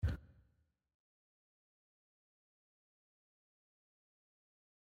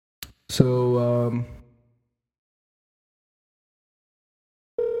So,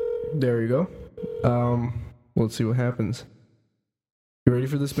 there you go. Let's see what happens. You ready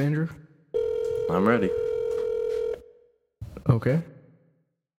for this, Andrew? I'm ready. Okay.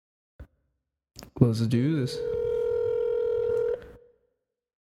 Let's do this.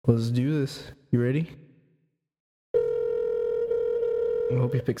 You ready? I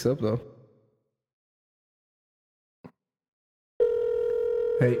hope he picks up, though.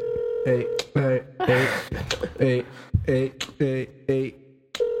 Hey. Hey,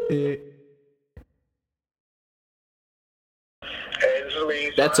 this is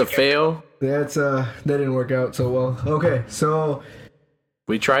Lee. That's a fail. That didn't work out so well. Okay, so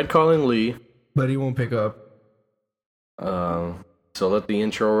We tried calling Lee. but he won't pick up. So let the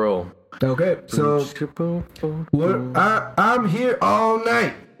intro roll. Okay, so I'm here all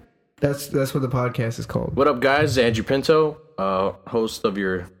night. That's what the podcast is called. What up, guys? Andrew Pinto, host of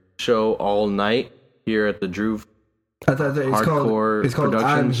your show All Night here at the Drew. I thought that it's called Productions.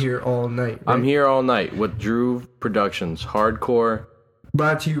 I'm Here All Night. Right? I'm here all night with Drew Productions. Hardcore.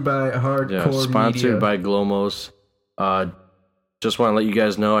 Brought to you by Hardcore Sponsored Media. by Glomos. Just want to let you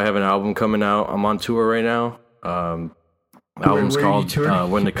guys know I have an album coming out. I'm on tour right now. Album's where are you called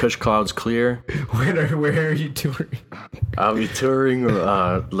touring? When the Kush Clouds Clear. Where are you touring? I'll be touring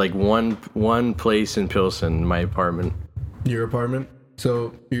like one place in Pilsen, my apartment. Your apartment?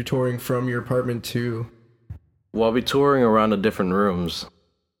 So you're touring from your apartment to... Well, I'll be touring around the different rooms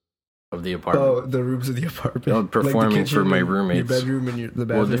of the apartment. Oh, the rooms of the apartment. I'm performing Like the for my kitchen, roommates. Your bedroom and the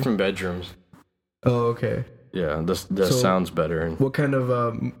bathroom? Well, different bedrooms. Oh, okay. Yeah, this So- sounds better. What kind of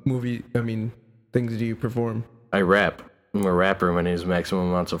things do you perform? I rap. I'm a rapper. My name is Maximum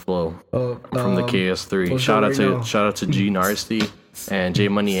Amounts of Flow. Oh, I'm from the KS3. what's Shout that out right to now? shout out to G Narsty and J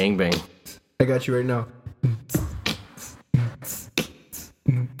Money Yangbang. I got you right now.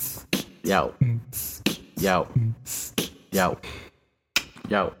 Yo. Yo. Yo.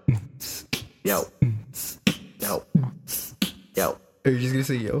 Yo. Yo. Yo. Yo. Are you just gonna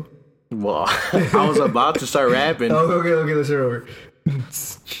say yo? Well, I was about to start rapping. Oh, okay, let's start over.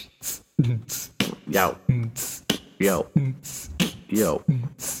 Yo. Yo. Yo.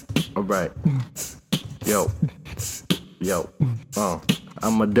 Alright. Yo. Yo.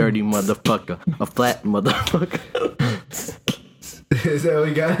 I'm a dirty motherfucker. A flat motherfucker. Is that what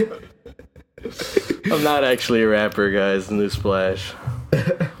we got? I'm not actually a rapper, guys. Newsflash.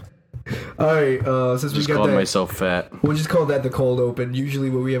 Alright, since we Just got called that, myself fat. we'll just call that the cold open. Usually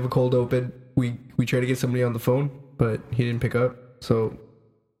when we have a cold open, we try to get somebody on the phone, but he didn't pick up. So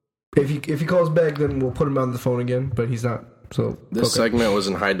if he calls back, then we'll put him on the phone again, but he's not. So This segment was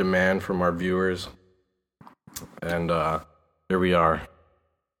in high demand from our viewers. And here we are.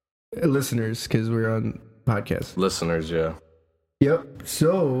 listeners, because we're on podcast. Listeners, yeah. Yep.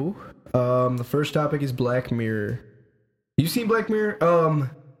 So the first topic is Black Mirror. You seen Black Mirror?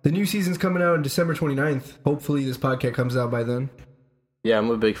 The new season's coming out on December 29th. Hopefully this podcast comes out by then. Yeah,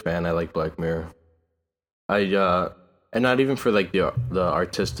 I'm a big fan. I like Black Mirror. And not even for like the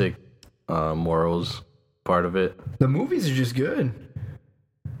artistic morals part of it. The movies are just good.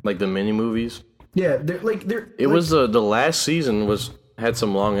 Like the mini movies. Yeah, they're. It was the last season had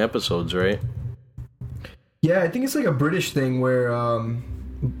some long episodes, right? Yeah, I think it's like a British thing where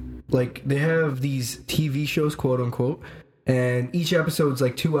like they have these TV shows, quote unquote, and each episode's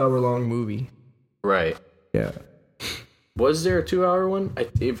like 2-hour long movie. Right. Yeah. Was there a 2-hour one?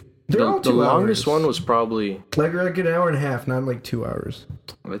 They're all 2 the longest hours. one was probably. Like an hour and a half, not like 2 hours.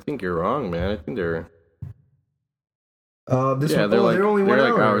 I think you're wrong, man. I think they're. This Yeah, one, they're only 1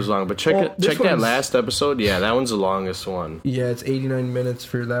 like hour. hours long. But check this that one's- last episode. Yeah, that one's the longest one. Yeah, it's 89 minutes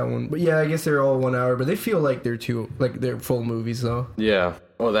for that one. But yeah, I guess they're all 1 hour, but they feel like they're full movies though. Yeah.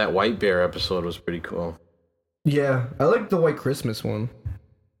 Oh, that White Bear episode was pretty cool. Yeah, I like the White Christmas one.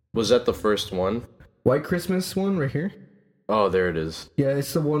 Was that the first one? White Christmas one right here. Oh, there it is. Yeah,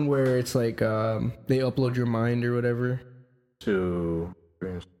 it's the one where it's like they upload your mind or whatever To.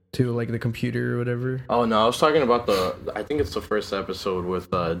 to like the computer or whatever. Oh no, I was talking about I think it's the first episode with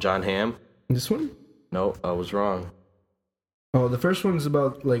John Hamm. This one? No, I was wrong. Oh, the first one's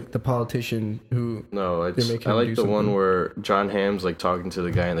about like the politician who. No, They make I him like do the one something. where John Hamm's like talking to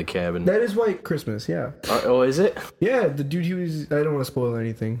the guy in the cabin. That is White Christmas. Yeah. Oh, is it? Yeah, the dude he was. I don't want to spoil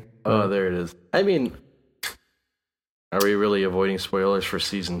anything. Oh, there it is. I mean, are we really avoiding spoilers for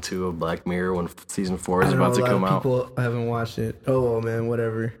season 2 of Black Mirror when season 4 is I know about to a lot come of out? people haven't watched it. Oh well, man,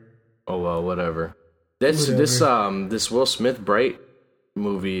 whatever. Oh well, whatever. This Will Smith Bright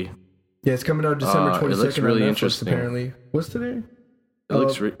movie. Yeah, it's coming out December 22nd. it looks really on Netflix, interesting. Apparently, what's today? It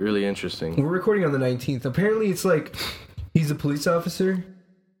looks really interesting. We're recording on the 19th. Apparently, it's like he's a police officer,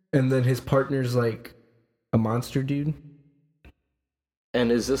 and then his partner's like a monster dude.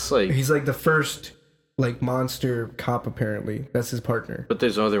 And is this like? He's like the first like monster cop apparently. That's his partner But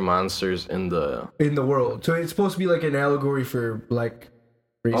there's other monsters in the. world. So it's supposed to be like an allegory for black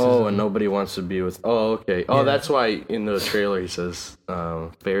racism. Oh, and nobody wants to be with. Oh, okay. Oh, Yeah. that's why in the trailer he says,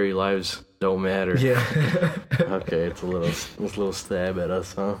 "Fairy lives don't matter." Yeah. Okay, it's a little stab at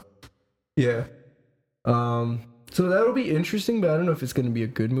us, huh? Yeah. So that'll be interesting, but I don't know if it's going to be a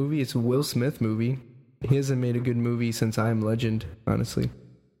good movie. It's a Will Smith movie. He hasn't made a good movie since I Am Legend, honestly.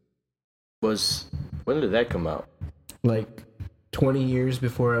 When did that come out? Like 20 years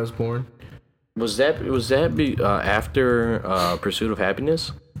before I was born. Was that after Pursuit of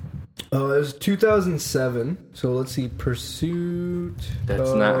Happiness? Oh, it was 2007. So let's see, Pursuit.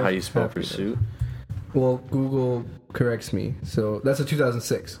 That's not how you spell Happiness. Pursuit. Well, Google corrects me. So that's a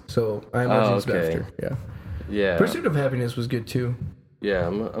 2006. So I Am Legend's okay. after. Yeah. Yeah, Pursuit of Happiness was good too, yeah.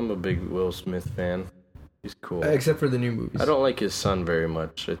 I'm a big Will Smith fan. He's cool. except for the new movies. I don't like his son very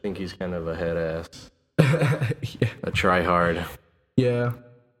much. I think he's kind of a head ass, Yeah. a try hard. Yeah.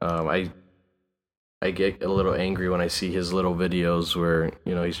 I get a little angry when I see his little videos where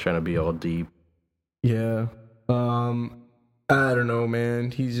he's trying to be all deep. Yeah. I don't know,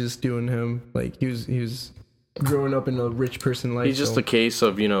 man. He's just doing him. Like he was growing up in a rich person life. He's just a case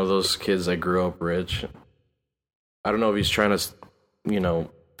of those kids that grew up rich. I don't know if he's trying to,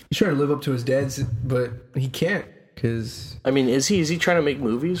 He's trying to live up to his dad's, but he can't because I mean, is he trying to make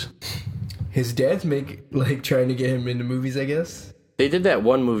movies? his dad's trying to get him into movies, I guess. They did that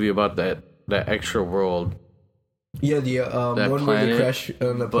one movie about that extra world, Yeah, the that one where they planet, crash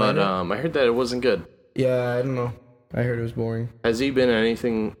on the but planet. I heard that it wasn't good. Yeah, I don't know. I heard it was boring. Has he been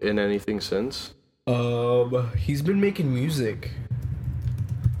in anything since? He's been making music.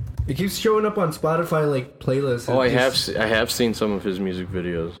 It keeps showing up on Spotify like playlists. Oh, I have seen some of his music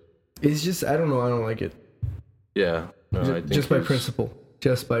videos. It's just I don't know. I don't like it. Yeah, no, I think Just by he's- principle.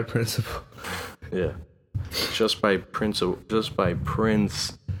 Just by principle. Yeah, just by Prince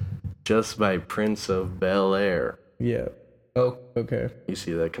of Bel Air. Yeah. Oh, okay. You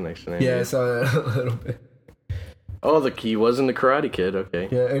see that connection? Yeah, I Andy? saw that a little bit. Oh, he was in the Karate Kid. Okay.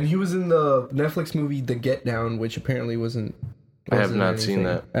 Yeah, and he was in the Netflix movie The Get Down, which apparently wasn't. I have wasn't not seen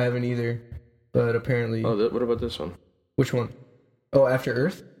anything. that. I haven't either, but apparently. Oh, what about this one? Which one? Oh, After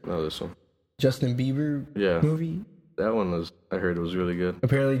Earth, No, this one. Justin Bieber Yeah, movie. that one was. I heard it was really good.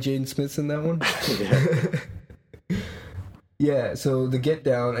 Apparently, Jaden Smith's in that one. Yeah. Yeah, so The Get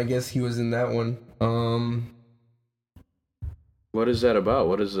Down, I guess he was in that one. What is that about?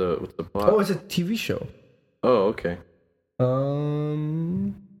 What's the plot? Oh, it's a TV show. Oh, okay.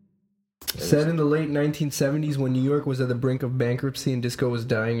 Set in the late 1970s when New York was at the brink of bankruptcy and disco was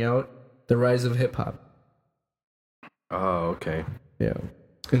dying out, the rise of hip hop. Oh, okay. Yeah,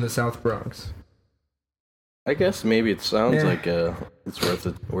 in the South Bronx. I guess maybe it sounds Yeah. like it's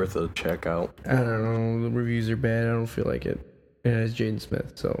worth a check out. I don't know. The reviews are bad. I don't feel like it. It has Jaden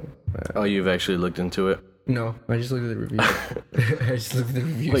Smith, so. Oh, you've actually looked into it? No, I just looked at the reviews. I just looked at the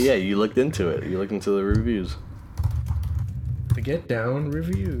reviews. But yeah, you looked into it. You looked into the reviews. The Get Down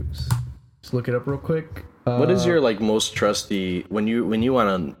reviews. Just look it up real quick. What is your most trusty when you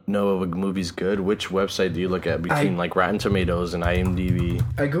want to know if a movie's good? Which website do you look at between Rotten Tomatoes and IMDb?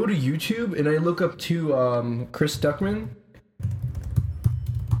 I go to YouTube and I look up to Chris Stuckman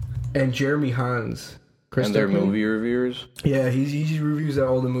and Jeremy Hans. Chris And their Stuckman. movie reviewers? Yeah, he reviews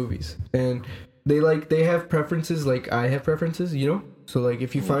all the movies, and they have preferences like I have preferences, So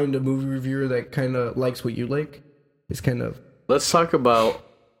if you find a movie reviewer that kind of likes what you like, it's kind of Let's talk about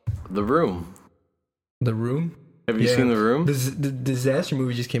The Room. The Room. Have you seen The Room? The disaster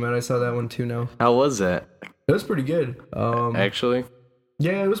movie just came out. I saw that one too. Now How was that? it was pretty good. Actually,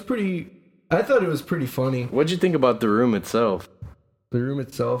 Yeah, it was pretty. I thought it was pretty funny. what'd you think about The Room itself? The Room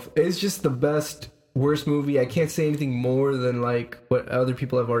itself is just the best. Worst movie. I can't say anything more than what other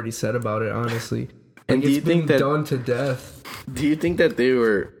people have already said about it. Honestly, And do it's you think been that- done to death? Do you think that they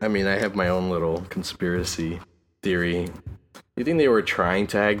were? I mean, I have my own little conspiracy theory. You think they were trying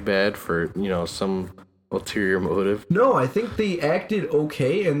to act bad for some ulterior motive? No, I think they acted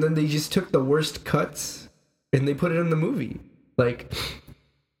okay, and then they just took the worst cuts and they put it in the movie.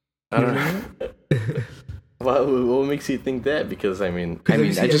 I don't know. What makes you think that? Because I Have you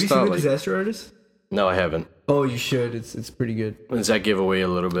I just seen thought The Disaster Artist? no, I haven't. Oh, you should. It's pretty good. Does that give away a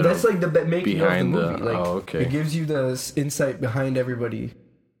little bit? That's of, the making behind of the the- movie. oh, okay. It gives you the insight behind everybody.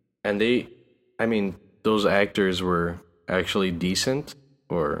 and those actors were actually decent,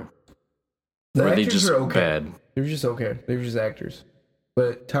 or The were they actors just are okay. bad? They were just okay. They were just actors.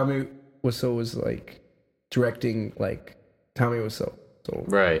 But Tommy Wiseau was directing Tommy Wiseau. So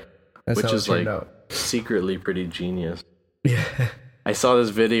Right. that's Which how it is turned like out. secretly pretty genius. Yeah. I saw this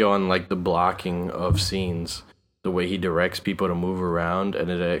video on like the blocking of scenes, the way he directs people to move around, and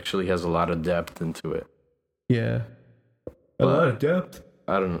it actually has a lot of depth into it. Yeah. A lot of depth.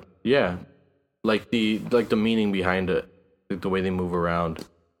 I don't know. Yeah. Like the meaning behind it, like the way they move around.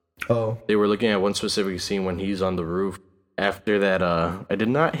 Oh. They were looking at one specific scene when he's on the roof. After that, I did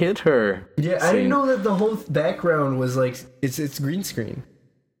not hit her. Yeah, I didn't know that the whole background was like it's green screen.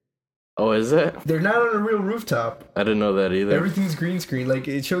 Oh, is it? They're not on a real rooftop. I didn't know that either. Everything's green screen. Like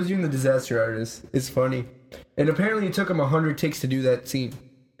it shows you in the Disaster Artist. It's funny. And apparently it took him 100 takes to do that scene.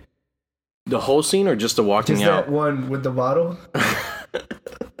 The whole scene, or just the walking Just out? that one with the bottle.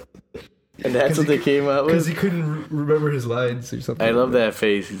 And that's what they came out with? Because he couldn't remember his lines or something. I love that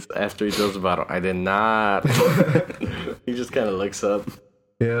face after he throws the bottle. I did not. He just kind of looks up.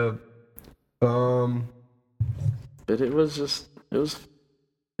 Yeah. But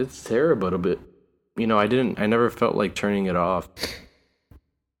it's terrible a bit. You know, I never felt like turning it off.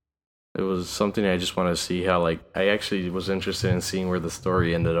 It was something I just want to see how, like, I actually was interested in seeing where the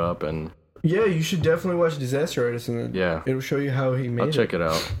story ended up, and Yeah, you should definitely watch Disaster Artist, and yeah, it'll show you how he made I'll it. check it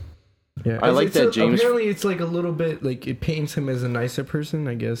out. Yeah, I like that James. Apparently, it's like a little bit like it paints him as a nicer person,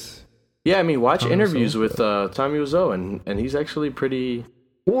 I guess. Yeah, I mean, watch Tommy interviews Wiseau. with Tommy Wiseau, and he's actually pretty.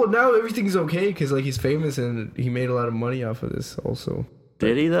 Well, now everything's okay because like he's famous and he made a lot of money off of this. Also,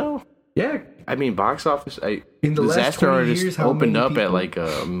 Did he though? yeah, I mean, box office. in the last Disaster 20 Artist years, how opened many up at people- like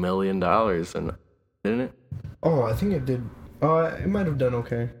 $1 million, and didn't it? Oh, I think it did. It might have done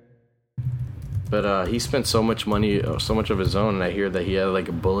okay. But he spent so much money, so much of his own, and I hear that he had like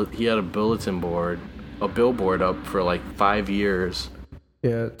a bulletin board, a billboard up for like 5 years.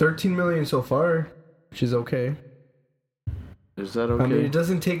 Yeah, 13 million so far, which is okay. Is that okay? I mean, it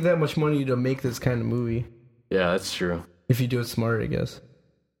doesn't take that much money to make this kind of movie Yeah, that's true. if you do it smart, I guess.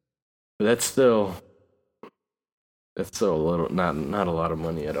 But that's still a little, not a lot of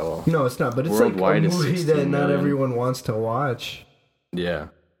money at all. No, it's not, but it's Worldwide, like it's a movie 16 that not million. everyone wants to watch. Yeah,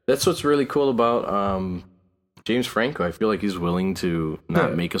 that's what's really cool about James Franco. I feel like he's willing to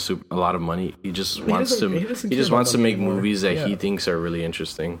not Yeah. make a lot of money. He just wants doesn't- to. he doesn't He just care wants about to money make anymore. movies that he Yeah. thinks are really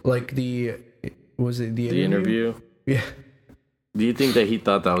interesting. Like the The interview. Yeah, Do you think that he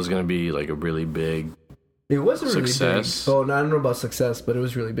thought that was going to be like a really big? it was really Success. big. Oh, no, I don't know about success, but it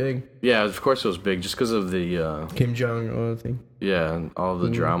was really big. Yeah, of course it was big, just because of the Kim Jong Un thing. yeah, and all the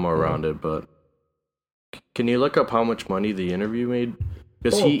drama around it. But can you look up how much money the interview made?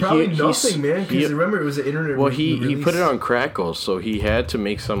 Because Probably nothing, man. Because remember, it was an internet. Well, he release. put it on Crackle, so he had to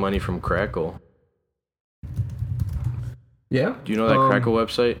make some money from Crackle. Yeah. Do you know that Crackle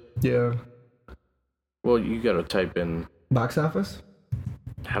website? Yeah. Well, you got to type in. Box office.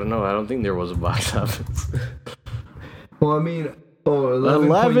 I don't know. I don't think there was a box office. Well, I mean,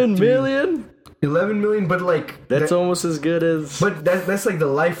 11 million? 11 million, but like That's almost as good as. But that's like the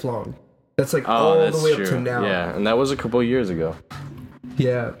lifelong. That's like oh, all that's the way true. up to now. Yeah, and that was a couple years ago.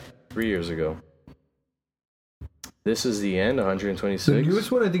 Yeah. 3 years ago. This is the end, 126. The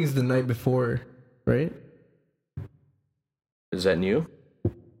newest one I think is The Night Before, right? Is that new?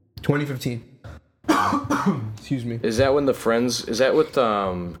 2015. Excuse me. Is that when the Friends? Is that with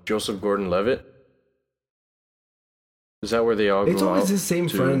Joseph Gordon-Levitt? Is that where they all It's go always out his same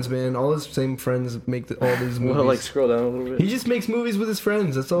to- friends, man. All his same friends make all these movies. Well, like scroll down a little bit. He just makes movies with his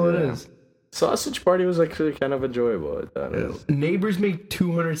friends. That's all it Yeah. is. Sausage Party was actually kind of enjoyable. I thought it was. Neighbors make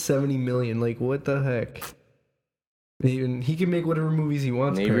 270 million. Like, what the heck? Even he can make whatever movies he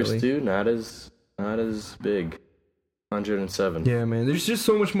wants. Neighbors apparently. 2, not as big. 107. Yeah, man. There's just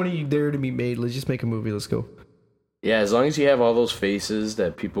so much money there to be made. Let's just make a movie. Let's go. Yeah, as long as you have all those faces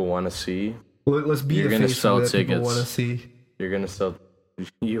that people want to see, Let's be You're the gonna face sell that people tickets. want to see. you're gonna sell.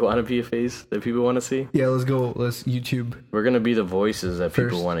 You want to be a face that people want to see? Yeah, let's go. Let's YouTube We're gonna be the voices that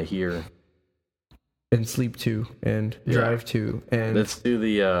people First. want to hear. and sleep to and Yeah. drive to and. Let's do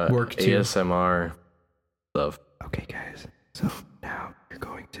the Work too. ASMR stuff. Okay, guys. So now you're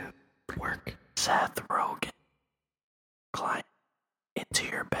going to work. Seth Rogen, climb into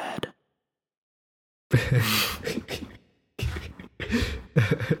your bed.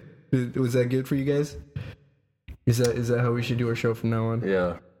 Was that good for you guys? Is that how we should do our show from now on?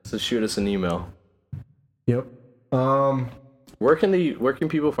 Yeah. So shoot us an email. Yep. Where can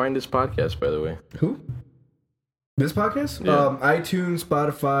people find this podcast, by the way? Who? This podcast? Yeah. iTunes,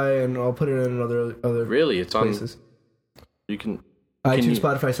 Spotify, and I'll put it in other Really? It's on. places. You can. iTunes, you-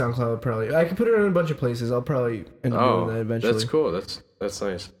 Spotify, SoundCloud, probably. I can put it in a bunch of places. I'll probably end up doing that Oh, eventually. that's cool. That's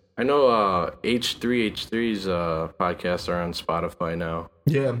nice. I know H3H3's podcasts are on Spotify now.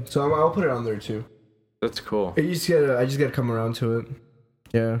 Yeah, so I'll put it on there too. That's cool. I just gotta come around to it.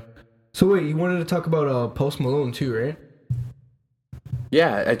 Yeah. So wait, you wanted to talk about Post Malone too, right?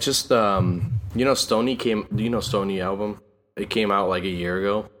 Yeah, I just you know Stoney came. Do you know Stoney album? It came out like a year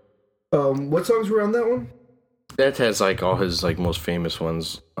ago. What songs were on that one? That has like all his like most famous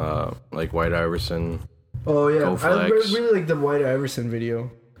ones, like White Iverson. Oh yeah, Go I Flex. really like the White Iverson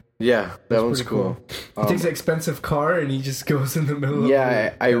video. Yeah, that That's one's pretty cool. He takes an expensive car and he just goes in the middle.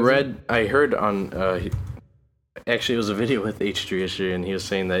 Yeah, of I heard on actually it was a video with H3 yesterday, and he was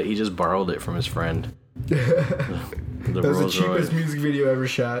saying that he just borrowed it from his friend. The That was the Rolls cheapest Royce. music video ever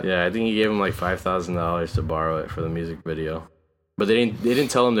shot. Yeah, I think he gave him like $5,000 to borrow it for the music video, but they didn't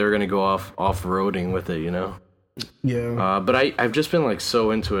tell him they were gonna go off roading with it, you know. Yeah. But I've just been like so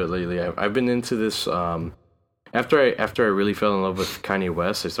into it lately. I've been into this. After I really fell in love with Kanye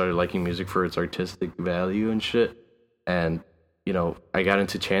West, I started liking music for its artistic value and shit. And you know, I got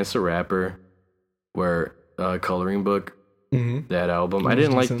into Chance the Rapper, where Coloring Book, that album. I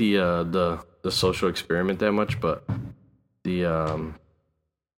didn't like the Social Experiment that much, but the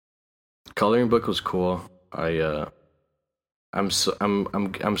Coloring Book was cool. I'm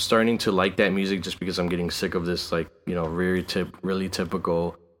starting to like that music just because I'm getting sick of this, like, you know, really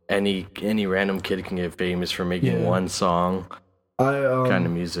typical any random kid can get famous for making one song kind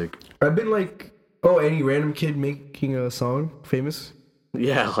of music. I've been like, oh, any random kid making a song famous?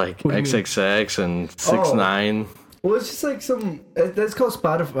 Yeah, like What do you mean? XXX and 6ix9ine. Well, it's just like that's called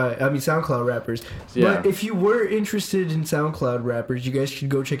SoundCloud rappers. Yeah. But if you were interested in SoundCloud rappers, you guys should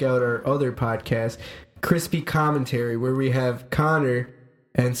go check out our other podcast, Crispy Commentary, where we have Connor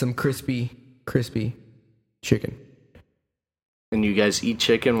and some crispy chicken. And you guys eat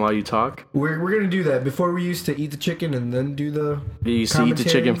chicken while you talk? We're gonna do that. Before we used to eat the chicken and then do the You used to eat the commentary.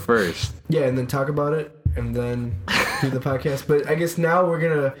 chicken first. Yeah, and then talk about it and then do the podcast. But I guess now we're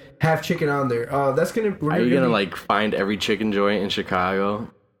gonna have chicken on there. We're Are you gonna be- like find every chicken joint in Chicago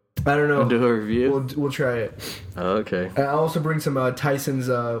I don't know. and do a review? We'll try it. Oh, okay. I'll also bring some Tyson's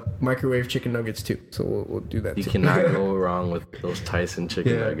microwave chicken nuggets too. So we'll do that. You too. cannot go wrong with those Tyson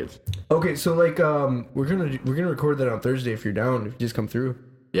chicken Yeah. nuggets. Okay, so like we're gonna record that on Thursday if you're down. If you just come through.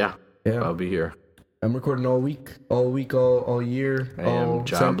 Yeah, Yeah. I'll be here. I'm recording all week, all year. I am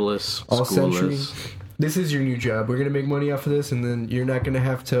jobless, all century. schoolless. This is your new job. We're gonna make money off of this, and then you're not gonna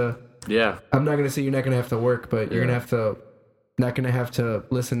have to. Yeah, I'm not gonna say you're not gonna have to work, but you're Yeah. gonna have to. Not gonna have to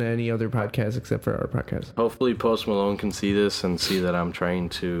listen to any other podcast except for our podcast. hopefully Post Malone can see this and see that I'm trying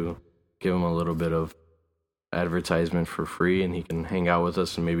to give him a little bit of advertisement for free, and he can hang out with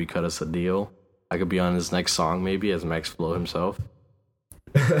us and maybe cut us a deal. I could be on his next song maybe as Max Flow himself.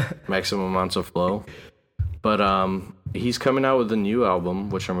 Maximum amounts of flow. But he's coming out with a new album,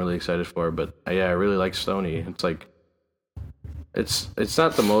 which I'm really excited for. But yeah, I really like Stoney. It's like it's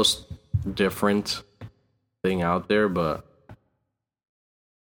not the most different thing out there, but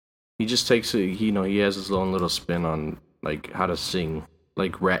he just takes it. You know, he has his own little spin on like how to sing,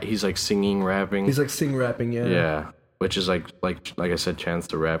 like he's like singing, rapping. He's like sing rapping, yeah. Yeah, which is like I said, Chance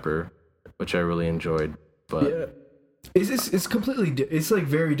the Rapper, which I really enjoyed. But Yeah. It's completely it's like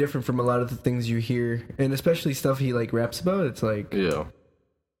very different from a lot of the things you hear, and especially stuff he like raps about. It's like yeah,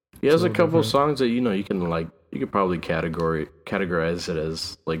 he has a little couple different. songs that you could probably categorize it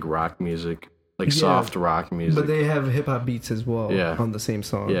as like rock music, like Yeah, soft rock music. but they have hip hop beats as well Yeah. on the same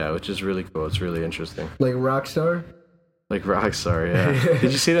song. Yeah, which is really cool. It's really interesting. Like Rockstar. Like Rockstar, yeah.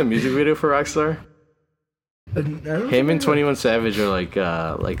 Did you see that music video for Rockstar? I don't Him think and I- 21 Savage are like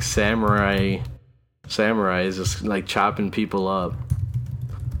samurais just like chopping people up.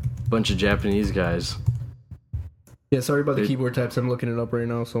 Bunch of Japanese guys. Yeah, sorry about the Dude. keyboard types. I'm looking it up right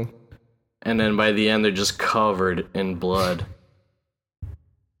now. So And then by the end they're just covered in blood.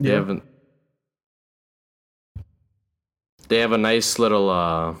 They Yeah. haven't They have a nice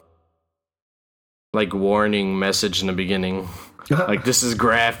little like warning message in the beginning. Like this is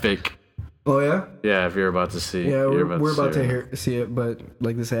graphic. oh yeah, Yeah, if you're about to see. yeah. you're We're about see to it. see it, but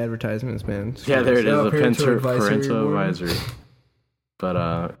like this advertisements, man. Yeah, there it is, the parental parental warning. advisory.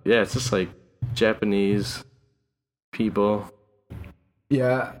 But yeah, it's just like Japanese people.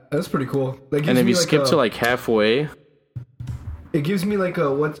 Yeah, that's pretty cool. That gives And if me you like skip a- to like halfway, it gives me like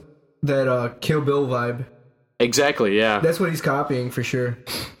a what that Kill Bill vibe. exactly, yeah. That's what he's copying for sure.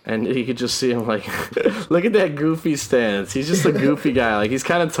 And you could just see him like, look at that goofy stance. He's just a goofy guy. Like he's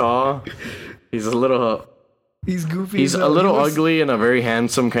kind of tall. He's a little. He's goofy. He's as a hell. little He looks- ugly in a very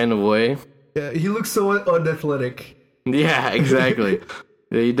handsome kind of way. Yeah, he looks so unathletic. Yeah, exactly.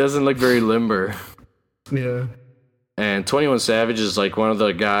 He doesn't look very limber. Yeah. And 21 Savage is like one of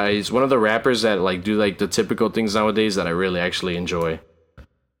the rappers that like do like the typical things nowadays that I really actually enjoy.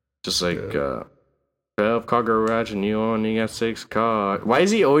 Just like 12-car garage and you only got 6 cars. Why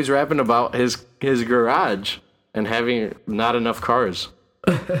is he always rapping about his garage and having not enough cars?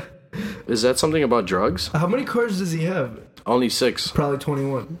 Is that something about drugs? How many cars does he have? Only 6. Probably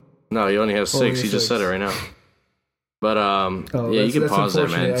 21. No, he only has 6. He just said it right now. But yeah, you can pause that,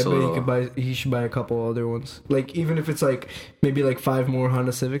 man. I bet he should buy a couple other ones. Like even if it's like maybe like 5 more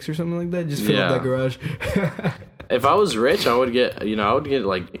Honda Civics or something like that. Just fill up that garage. If I was rich, I would get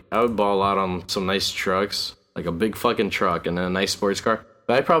I would ball out on some nice trucks, like a big fucking truck and then a nice sports car.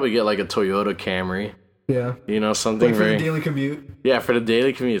 But I'd probably get like a Toyota Camry. Yeah. You know, something like for the daily commute. Yeah, for the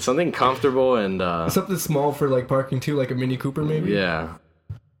daily commute. Something comfortable and something small for like parking too, like a Mini Cooper maybe. Yeah.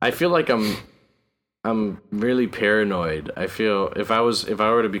 I feel like I'm really paranoid. I feel if I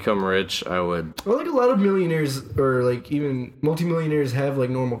were to become rich, I would. Well, like a lot of millionaires or like even multimillionaires have like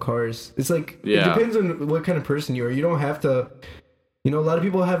normal cars. It's like it depends on what kind of person you are. You don't have to. You know, a lot of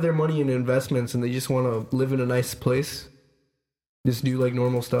people have their money in investments and they just want to live in a nice place. Just do like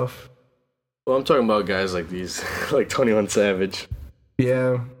normal stuff. Well, I'm talking about guys like these, like 21 Savage.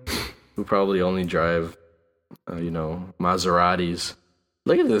 Yeah. Who probably only drive, Maseratis.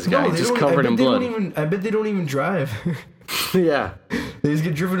 Look at this guy, just covered in blood. I bet they don't even drive. Yeah. They just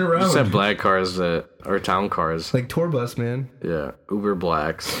get driven around. Just have black cars that are town cars. Like tour bus, man. Yeah. Uber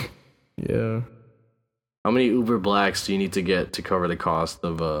Blacks. Yeah. How many Uber Blacks do you need to get to cover the cost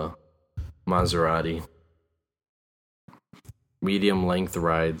of a Maserati? Medium length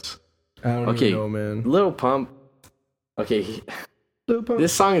rides. I don't even know, man. Lil Pump. Okay,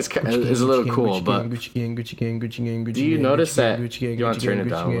 this song is a little cool, but do you notice that? You want to turn it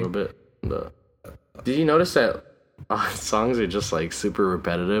down a little bit? Did you notice that songs are just like super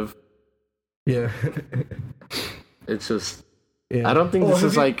repetitive? Yeah. It's just. Yeah. I don't think this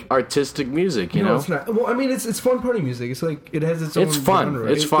is like artistic music, you know? It's not. Well, I mean, it's fun party music. It's like it has its own. It's fun.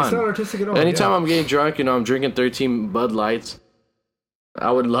 Genre. It's fun. It's not artistic at all. Anytime I'm getting drunk, I'm drinking 13 Bud Lights. I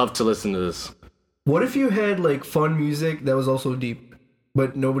would love to listen to this. What if you had like fun music that was also deep,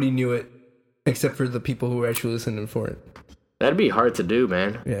 but nobody knew it except for the people who were actually listening for it? That'd be hard to do,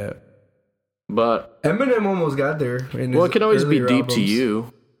 man. Yeah. But Eminem almost got there. It can always be deep to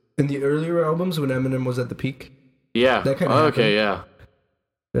you. In the earlier albums when Eminem was at the peak. Yeah. That kind of okay, yeah.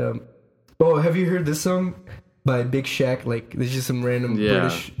 Oh, have you heard this song by Big Shaq? Like, this is some random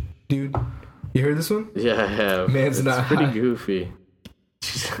British dude. You heard this one? Yeah, I have. It's not pretty hot. Goofy.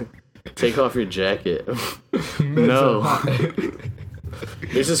 Take off your jacket. No.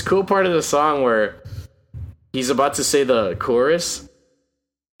 There's this cool part of the song where he's about to say the chorus,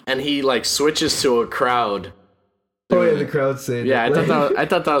 and he like switches to a crowd. Oh yeah, the crowd saying. Yeah, I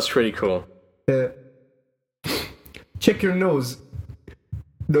thought that was pretty cool. Yeah. Check your nose.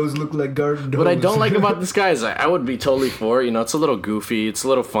 Nose look like garden hose. What I don't like about this guy is I would be totally for it. It's a little goofy, it's a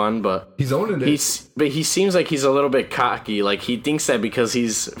little fun, but he's owning it. But he seems like he's a little bit cocky. Like he thinks that because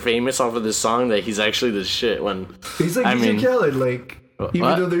he's famous off of this song that he's actually the shit. When he's like DJ Khaled, like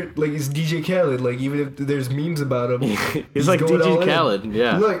even though they're like he's DJ Khaled, like even if there's memes about him, he's like DJ Khaled.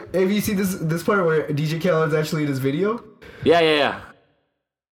 Yeah. Look, have you seen this part where DJ Khaled's actually in his video? Yeah.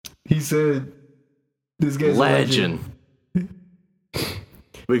 He said, "This guy's legend.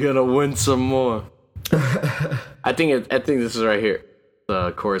 We're gonna win some more." I think this is right here,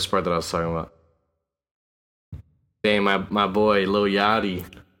 the chorus part that I was talking about. Dang, my boy Lil Yachty.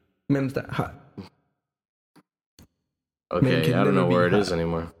 Man's that hot. Okay, I don't know where it is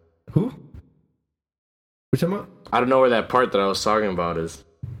anymore. Who? What talking about? I don't know where that part that I was talking about is.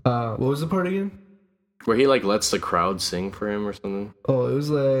 What was the part again? Where he like lets the crowd sing for him or something. Oh, it was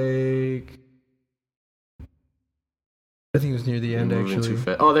like. I think it was near the end, actually.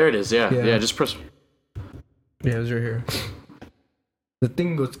 Oh, there it is. Yeah. Just press. Yeah, it was right here. The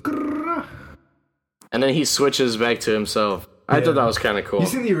thing goes. And then he switches back to himself. I thought that was kind of cool. You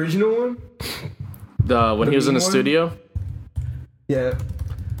seen the original one? When he was in the studio. Yeah.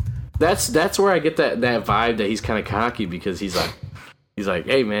 That's where I get that vibe that he's kind of cocky because he's like,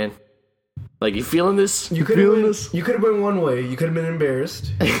 hey man. Like, you feeling this? You could have went one way. You could have been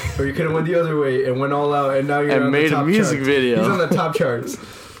embarrassed, or you could have went the other way and went all out. And now you're on the top made a music charts. video. He's on the top charts.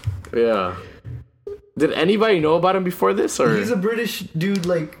 Yeah. Did anybody know about him before this? Or he's a British dude,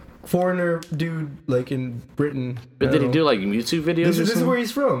 like foreigner dude, like in Britain. But did he do like YouTube videos? This is where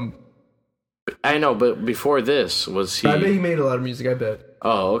he's from. I know, but before this, was he? I bet he made a lot of music. I bet.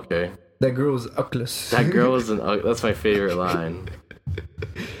 Oh, okay. That girl was uckless. That girl was that's my favorite line.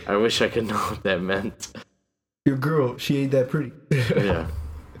 I wish I could know what that meant. Your girl, she ain't that pretty. Yeah.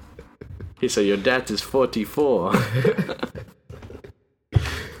 He said, your dad is 44.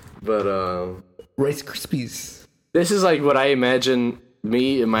 But, Rice Krispies. This is like what I imagine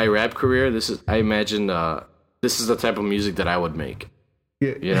me in my rap career, I imagine this is the type of music that I would make.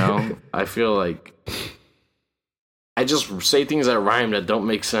 Yeah. You know, I feel like I just say things that rhyme that don't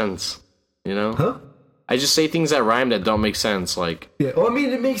make sense. You know? Huh? I just say things that rhyme that don't make sense. Like, yeah. Oh, I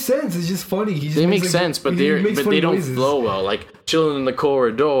mean, it makes sense. It's just funny. They make sense, but they don't flow well. Like, chilling in the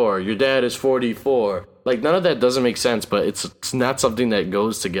corridor. Your dad is 44. Like, none of that doesn't make sense, but it's not something that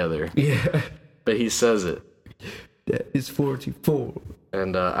goes together. Yeah. But he says it. That is 44.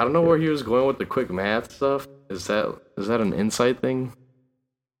 And I don't know where he was going with the quick math stuff. Is that an insight thing?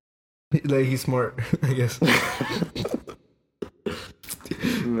 Like, he's smart, I guess.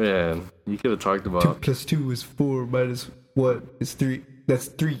 Man, you could have talked about 2 plus 2 is 4 minus what is 3. That's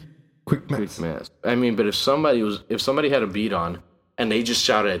 3. Quick math. Quick math. I mean, but if somebody had a beat on and they just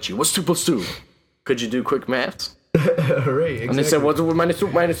shouted at you, "What's 2 plus 2?" Could you do quick maths? Right, exactly. And they said, "What's minus 2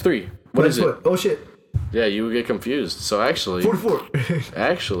 minus 3? What is it?" Oh shit. Yeah, you would get confused. So actually, 44.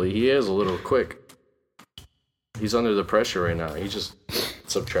 Actually, he is a little quick. He's under the pressure right now. He's just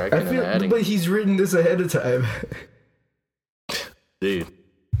subtracting and adding. But he's written this ahead of time. Dude.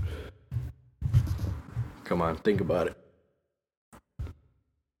 Come on, think about it.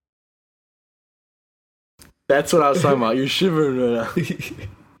 That's what I was talking about. You're shivering right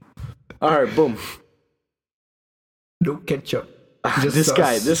now. Alright, boom. No ketchup. This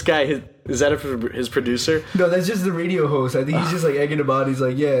guy, is that his producer? No, that's just the radio host. I think he's just like egging him on. He's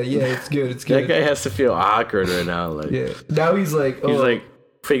like, yeah, it's good. That guy has to feel awkward right now. Like, yeah. Now he's like, he's like,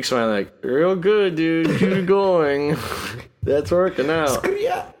 fake smiling, like, real good, dude. Keep it going. That's working out.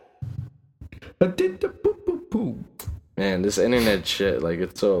 Man, this internet shit, like,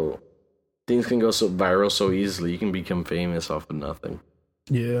 it's so... Things can go so viral so easily. You can become famous off of nothing.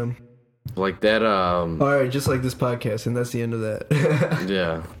 Yeah. Like that, Alright, just like this podcast, and that's the end of that.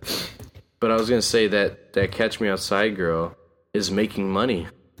 Yeah. But I was gonna say that Catch Me Outside girl is making money.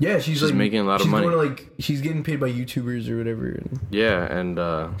 Yeah, she's like, making a lot of money. She's getting paid by YouTubers or whatever. Yeah, and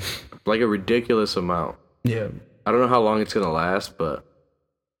like a ridiculous amount. Yeah. I don't know how long it's gonna last, but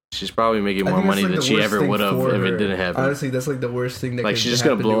she's probably making more money than she ever would have if it didn't happen. Honestly, that's like the worst thing that like, she's just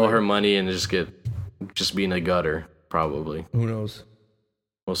gonna blow her money and just be in the gutter, probably. Who knows?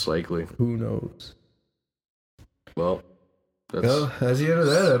 Most likely. Who knows? Well, that's the end of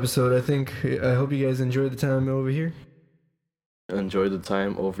that episode. I hope you guys enjoyed the time over here. Enjoy the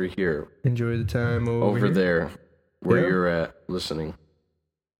time over here. Enjoy the time over here. There, where you're at, listening.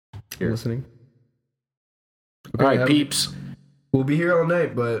 Here. Listening. Okay, all right, peeps. We'll be here all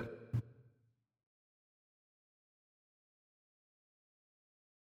night, but